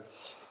 So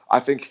I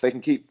think if they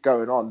can keep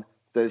going on,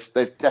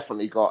 they've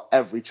definitely got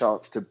every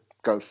chance to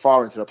go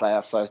far into the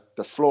playoffs. So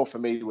the floor for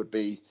me would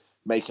be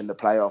making the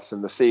playoffs,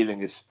 and the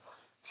ceiling is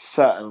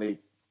certainly,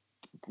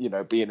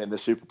 being in the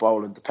Super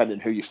Bowl, and depending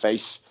who you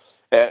face,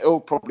 it all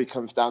probably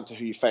comes down to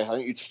who you face. I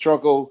think you'd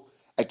struggle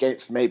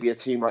against maybe a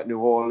team like New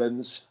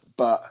Orleans,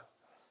 but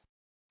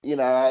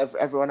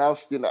everyone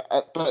else, but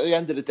at the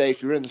end of the day,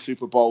 if you're in the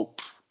Super Bowl,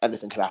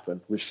 anything can happen.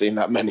 We've seen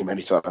that many,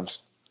 many times.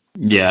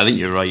 Yeah, I think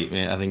you're right,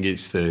 mate. I think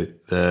it's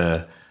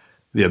the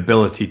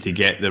ability to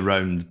get the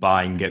round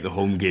bye and get the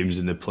home games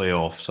in the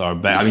playoffs are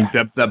better. Yeah.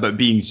 I mean, but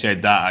being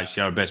said that,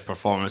 actually, our best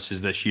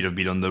performances this year have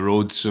been on the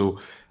road. So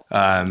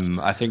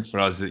I think for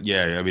us,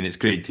 it's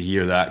great to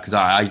hear that, because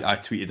I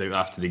tweeted out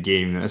after the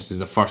game that this is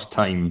the first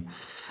time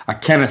I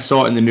kind of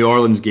saw it in the New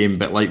Orleans game,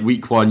 but like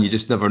week one, you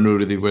just never know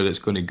really where it's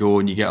going to go,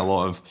 and you get a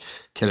lot of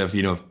kind of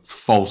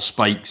false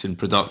spikes in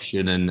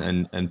production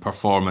and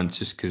performance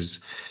just because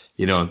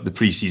the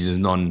preseason is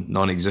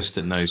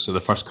non-existent now, so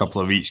the first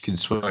couple of weeks can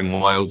swing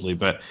wildly.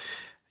 But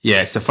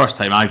yeah, it's the first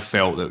time I've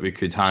felt that we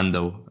could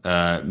handle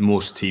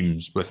most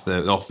teams with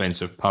the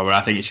offensive power.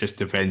 I think it just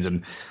depends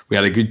on, we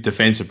had a good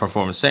defensive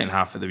performance second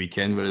half of the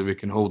weekend, whether we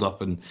can hold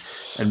up and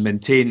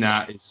maintain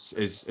that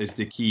is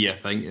the key, I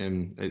think.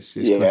 And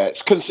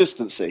it's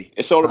consistency.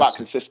 It's all about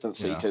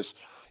consistency because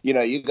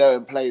you go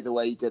and play the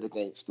way you did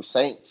against the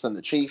Saints and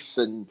the Chiefs,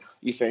 and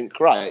you think,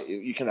 right,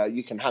 you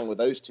can hang with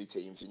those two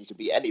teams and you can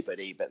beat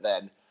anybody. But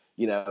then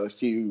a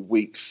few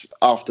weeks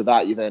after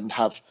that, you then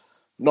have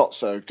not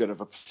so good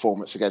of a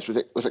performance against, was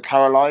it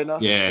Carolina?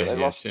 Yeah, that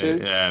they lost to?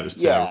 Yeah, it was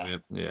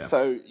terrible. Yeah.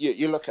 So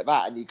you look at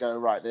that and you go,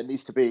 right, there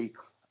needs to be.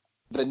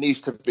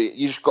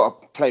 You just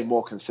got to play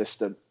more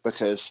consistent,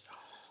 because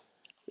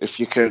if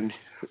you can,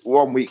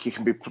 one week you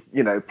can be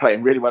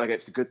playing really well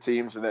against the good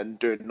teams and then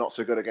doing not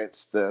so good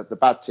against the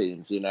bad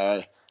teams.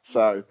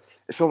 So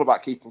it's all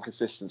about keeping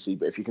consistency.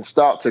 But if you can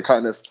start to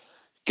kind of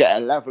get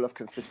a level of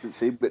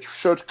consistency, which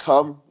should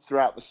come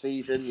throughout the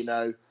season,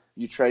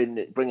 you train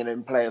it, bringing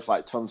in players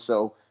like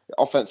Tunsil.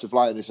 Offensive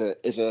line is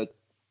a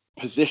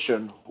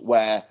position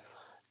where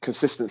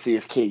consistency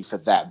is key for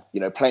them.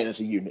 Playing as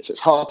a unit, so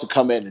it's hard to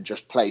come in and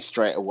just play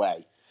straight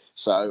away.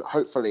 So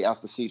hopefully,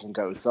 as the season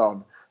goes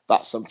on,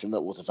 that's something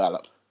that will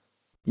develop.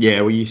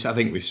 Yeah, well, I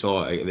think we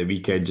saw at the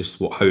weekend just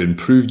how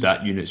improved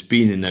that unit's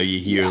been, and now you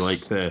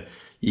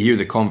hear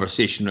the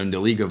conversation around the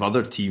league of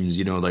other teams,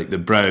 like the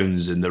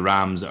Browns and the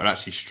Rams that are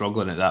actually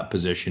struggling at that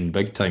position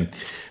big time.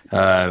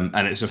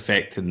 And it's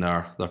affecting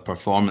their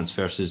performance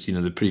versus,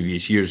 the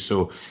previous years.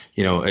 So,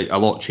 a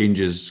lot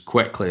changes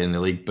quickly in the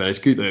league. But it's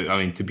good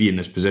that, to be in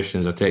this position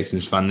as a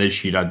Texans fan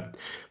this year, I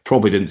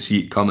probably didn't see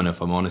it coming,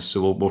 if I'm honest.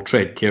 So we'll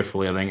tread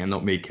carefully, I think, and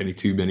not make any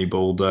too many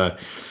bold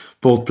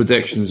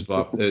predictions.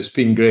 But it's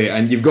been great.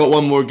 And you've got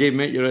one more game,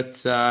 mate.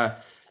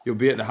 You'll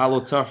be at the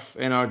Hallow Turf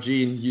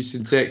NRG in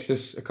Houston,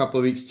 Texas, a couple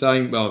of weeks'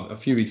 time. Well, a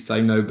few weeks'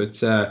 time now, but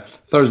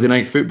Thursday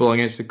night football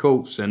against the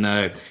Colts. And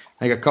I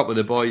think a couple of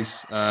the boys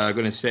are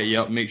going to set you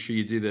up. Make sure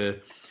you do the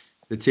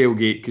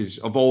tailgate, because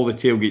of all the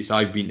tailgates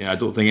I've been to, I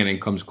don't think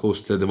anything comes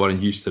close to the one in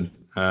Houston.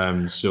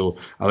 So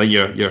I think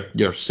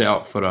you're set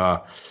up for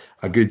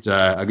a good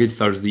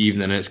Thursday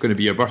evening. And it's going to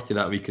be your birthday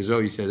that week as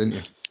well, you said, didn't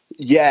you?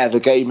 Yeah, the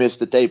game is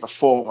the day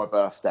before my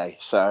birthday,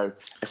 so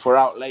if we're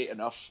out late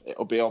enough,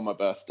 it'll be on my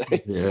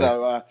birthday. Yeah.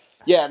 So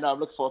I'm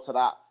looking forward to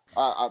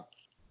that.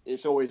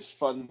 It's always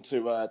fun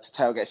to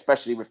tailgate,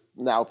 especially with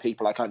now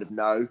people I kind of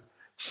know.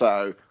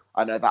 So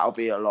I know that'll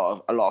be a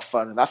lot of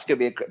fun, and that's gonna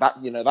be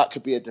that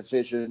could be a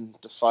division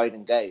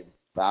deciding game.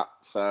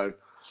 So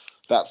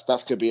that's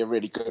gonna be a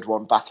really good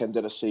one back end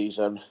of the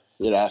season.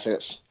 I think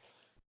it's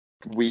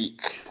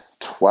week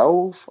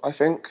 12, I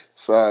think.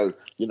 So,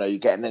 you're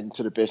getting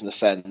into the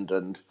business end,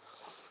 and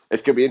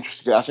it's going to be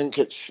interesting. I think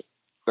it's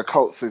the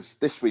Colts is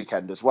this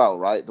weekend as well,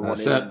 right? The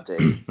That's one in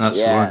Indy. That's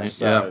right.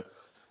 So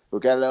we'll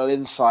get a little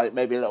insight,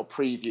 maybe a little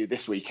preview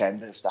this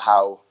weekend as to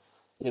how,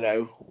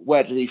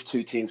 where do these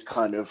two teams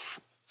kind of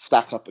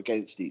stack up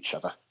against each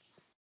other.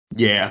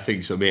 Yeah, I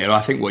think so, mate.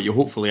 I think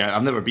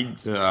I've never been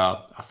to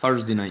a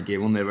Thursday night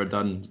game. I've never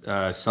done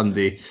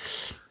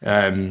Sundays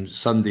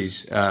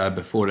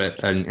before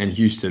it in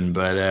Houston,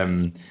 but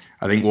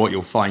I think what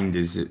you'll find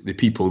is that the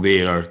people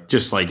there are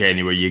just like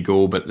anywhere you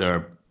go, but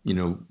they're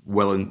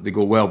willing. They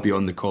go well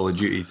beyond the call of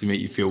duty to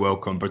make you feel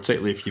welcome,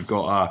 particularly if you've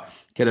got a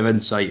kind of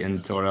insight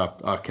into or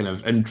a kind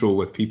of intro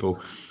with people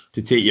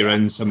to take you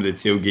around some of the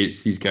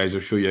tailgates. These guys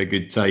will show you a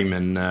good time,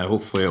 and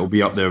hopefully it'll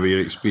be up there with your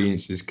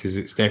experiences, because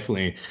it's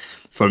definitely,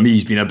 for me,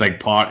 it's been a big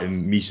part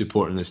in me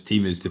supporting this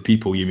team is the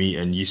people you meet,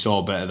 and you saw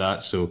a bit of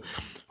that. So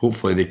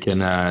hopefully they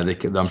can.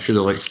 I'm sure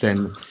they'll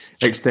extend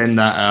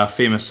that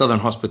famous Southern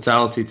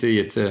hospitality to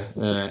you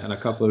in a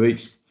couple of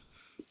weeks.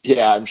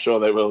 Yeah, I'm sure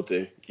they will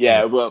do.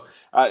 Yeah, well,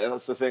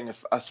 that's the thing.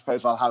 I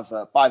suppose I'll have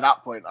by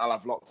that point I'll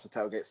have lots of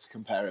tailgates to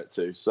compare it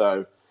to.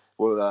 So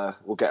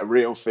we'll get a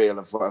real feel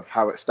of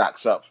how it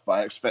stacks up. But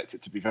I expect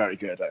it to be very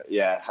good.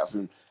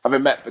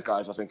 Having met the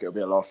guys, I think it'll be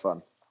a lot of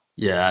fun.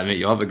 Yeah, mate,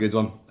 you'll have a good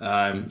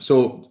one.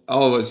 So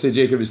all I would say,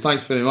 Jacob, is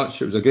thanks very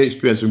much. It was a great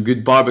experience, some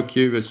good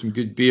barbecue with some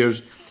good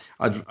beers.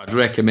 I'd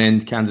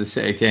recommend Kansas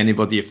City to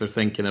anybody if they're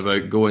thinking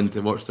about going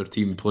to watch their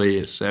team play.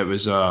 It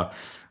was a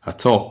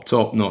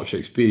top-notch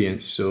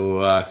experience.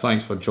 So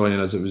thanks for joining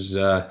us. It was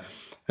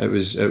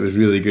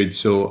really good.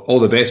 So all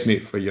the best,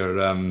 mate, for your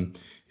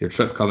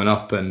trip coming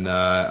up, and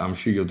I'm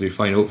sure you'll do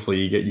fine. Hopefully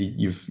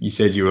you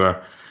said you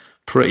were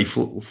pretty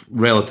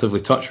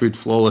relatively touchwood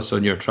flawless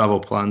on your travel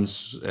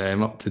plans,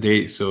 up to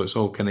date, so it's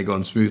all kind of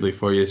gone smoothly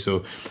for you.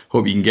 So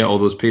hope you can get all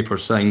those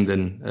papers signed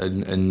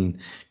and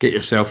get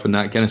yourself in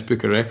that Guinness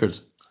Book of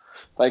Records.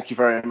 Thank you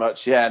very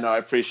much. Yeah, no, I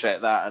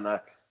appreciate that, and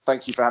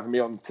thank you for having me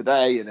on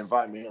today and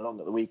inviting me along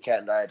at the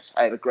weekend. I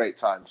had a great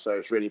time, so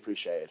it's really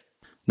appreciated.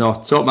 No,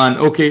 top man.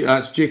 Okay,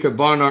 that's Jacob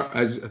Barnard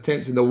as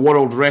attempting the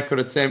world record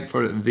attempt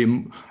for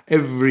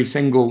every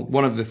single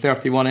one of the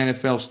 31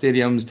 NFL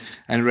stadiums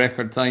in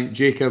record time.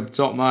 Jacob,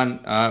 top man.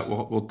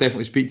 We'll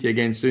definitely speak to you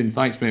again soon.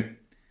 Thanks, mate.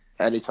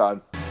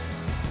 Anytime.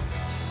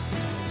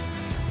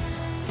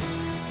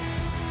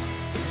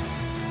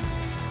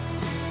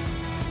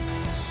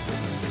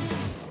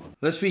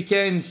 This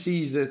weekend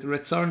sees the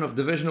return of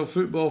divisional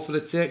football for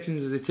the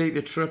Texans as they take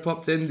the trip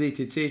up to Indy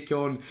to take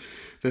on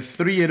the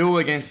 3-0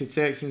 against the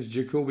Texans,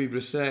 Jacoby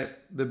Brissett.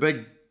 The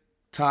big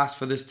task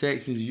for this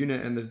Texans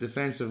unit and the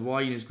defensive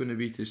line is going to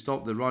be to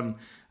stop the run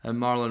and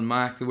Marlon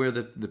Mack, where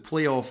the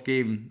playoff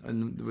game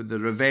and with the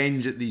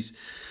revenge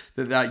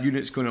that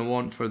unit's going to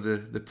want for the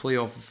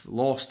playoff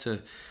loss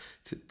to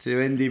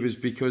Indy was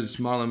because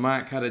Marlon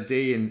Mack had a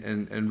day and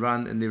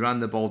they ran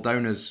the ball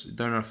down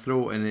our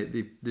throat,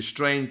 and the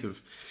strength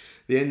of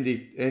the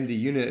Indy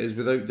unit is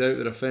without doubt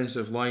their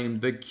offensive line.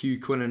 Big Q,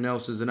 Quinton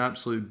Nelson's an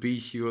absolute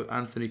beast. You got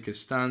Anthony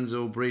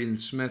Costanzo, Braden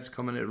Smith's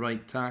coming at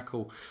right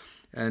tackle,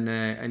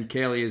 and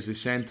Kelly is the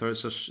centre.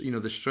 It's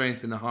the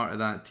strength and the heart of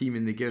that team,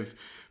 and they give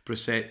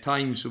Brissett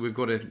time. So we've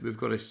got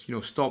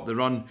to stop the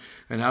run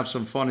and have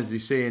some fun, as they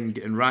say,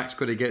 and Rack's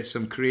got to get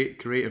some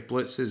creative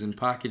blitzes and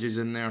packages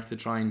in there to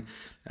try and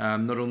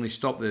not only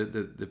stop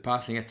the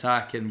passing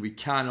attack. And we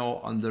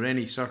cannot, under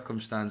any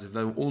circumstance, if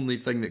the only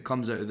thing that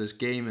comes out of this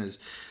game is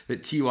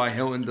that T.Y.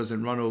 Hilton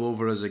doesn't run all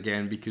over us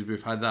again, because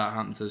we've had that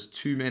happen to us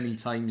too many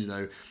times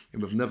now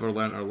and we've never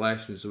learnt our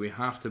lesson. So we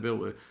have to be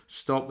able to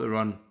stop the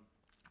run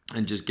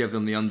and just give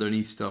them the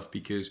underneath stuff,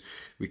 because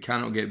we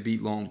cannot get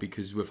beat long,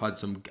 because we've had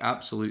some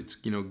absolute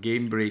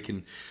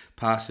game-breaking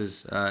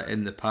passes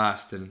in the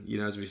past. And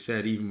as we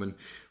said, even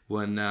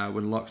when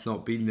Luck's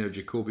not been there,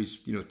 Jacoby's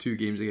 2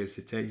 games against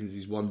the Texans,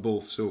 he's won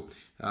both. So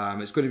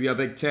it's going to be a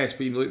big test.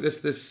 But look,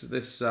 this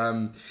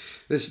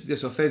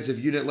offensive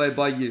unit led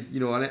by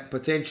a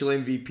potential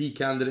MVP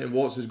candidate in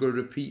Watts is going to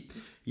repeat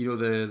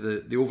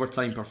the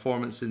overtime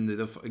performance in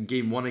the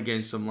game 1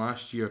 against them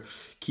last year.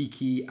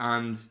 Kiki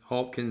and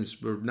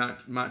Hopkins were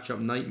matchup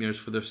nightmares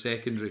for their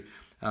secondary,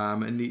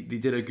 and they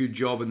did a good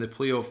job in the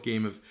playoff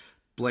game of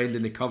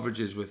blending the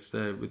coverages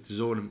with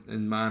zone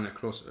and man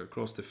across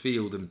the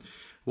field. And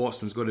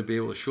Watson's got to be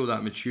able to show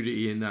that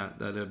maturity and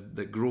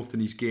that growth in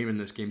his game in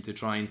this game to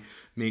try and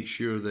make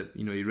sure that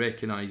he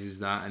recognises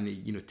that, and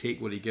he take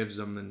what he gives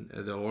them,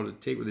 and or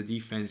take what the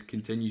defence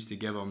continues to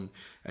give him.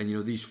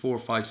 And these 4,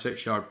 5,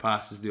 6 yard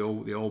passes, they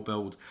all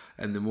build,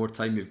 and the more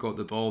time you've got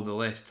the ball, the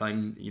less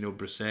time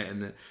Brissett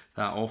and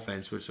that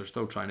offence, which are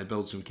still trying to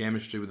build some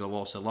chemistry with the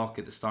loss of Luck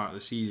at the start of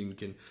the season,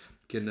 can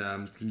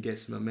get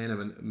some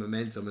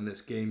momentum in this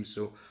game.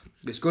 So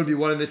it's going to be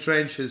one in the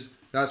trenches,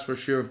 that's for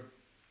sure.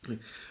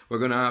 We're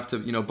going to have to,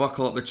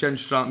 buckle up the chin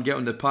strap and get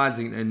on the pads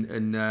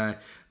and man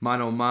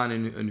on man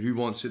and who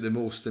wants it the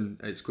most. And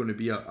it's going to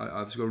be a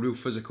real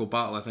physical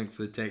battle, I think,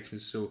 for the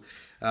Texans. So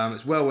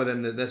it's well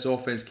within this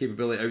offense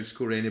capability to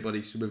outscore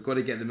anybody. So we've got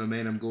to get the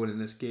momentum going in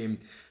this game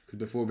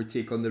before we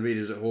take on the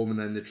Raiders at home and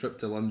then the trip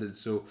to London.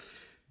 So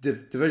the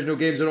divisional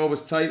games are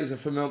always tight. There's a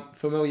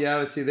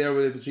familiarity there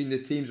between the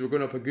teams. We're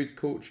going up a good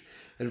coach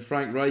in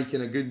Frank Reich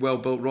and a good,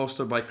 well-built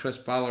roster by Chris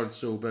Ballard.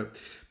 So, but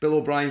Bill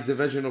O'Brien's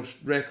divisional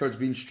record's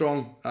been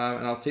strong,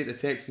 and I'll take the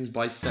Texans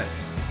by 6.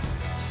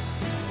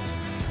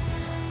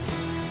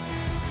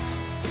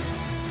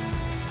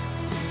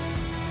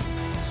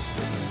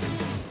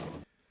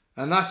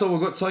 And that's all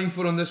we've got time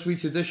for on this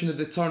week's edition of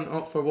the Turn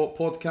Up For What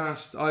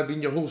podcast. I've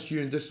been your host,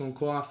 Ewan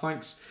Disson-Claw.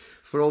 Thanks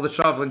for all the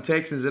travelling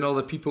Texans and all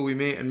the people we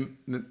met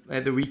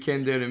at the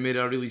weekend there and made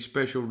a really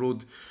special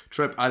road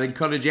trip. I'd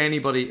encourage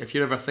anybody, if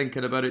you're ever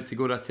thinking about it, to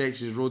go to a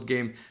Texas road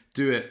game.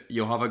 Do it.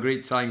 You'll have a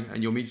great time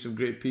and you'll meet some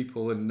great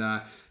people.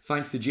 And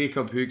thanks to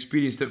Jacob, who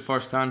experienced it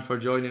firsthand, for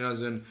joining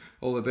us, and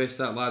all the best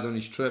to that lad on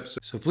his trip.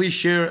 So please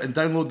share and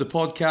download the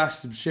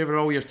podcast and share with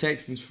all your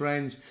Texans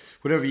friends,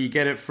 wherever you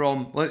get it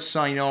from. Let's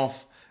sign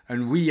off,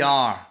 and we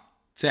are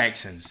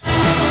Texans.